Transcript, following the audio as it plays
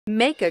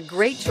Make a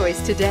great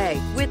choice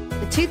today with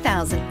The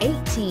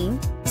 2018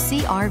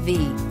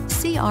 CR-V.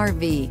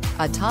 CR-V,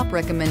 a top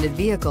recommended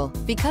vehicle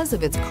because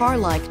of its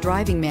car-like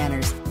driving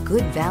manners,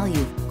 good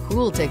value,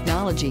 cool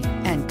technology,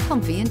 and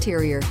comfy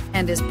interior,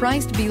 and is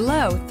priced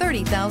below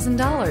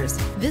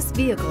 $30,000. This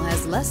vehicle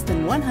has less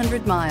than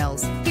 100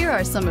 miles. Here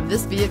are some of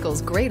this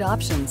vehicle's great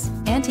options: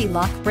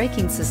 anti-lock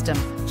braking system,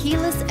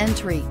 keyless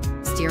entry,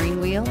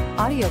 steering wheel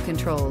audio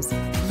controls,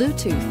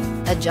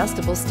 Bluetooth,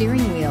 adjustable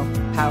steering wheel,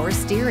 power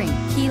steering,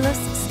 keyless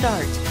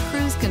start,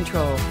 cruise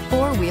control,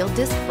 four-wheel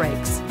disc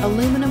brakes,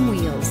 aluminum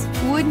wheels.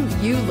 Wouldn't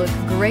you look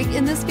great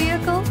in this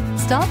vehicle?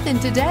 Stop in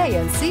today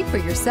and see for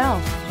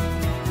yourself.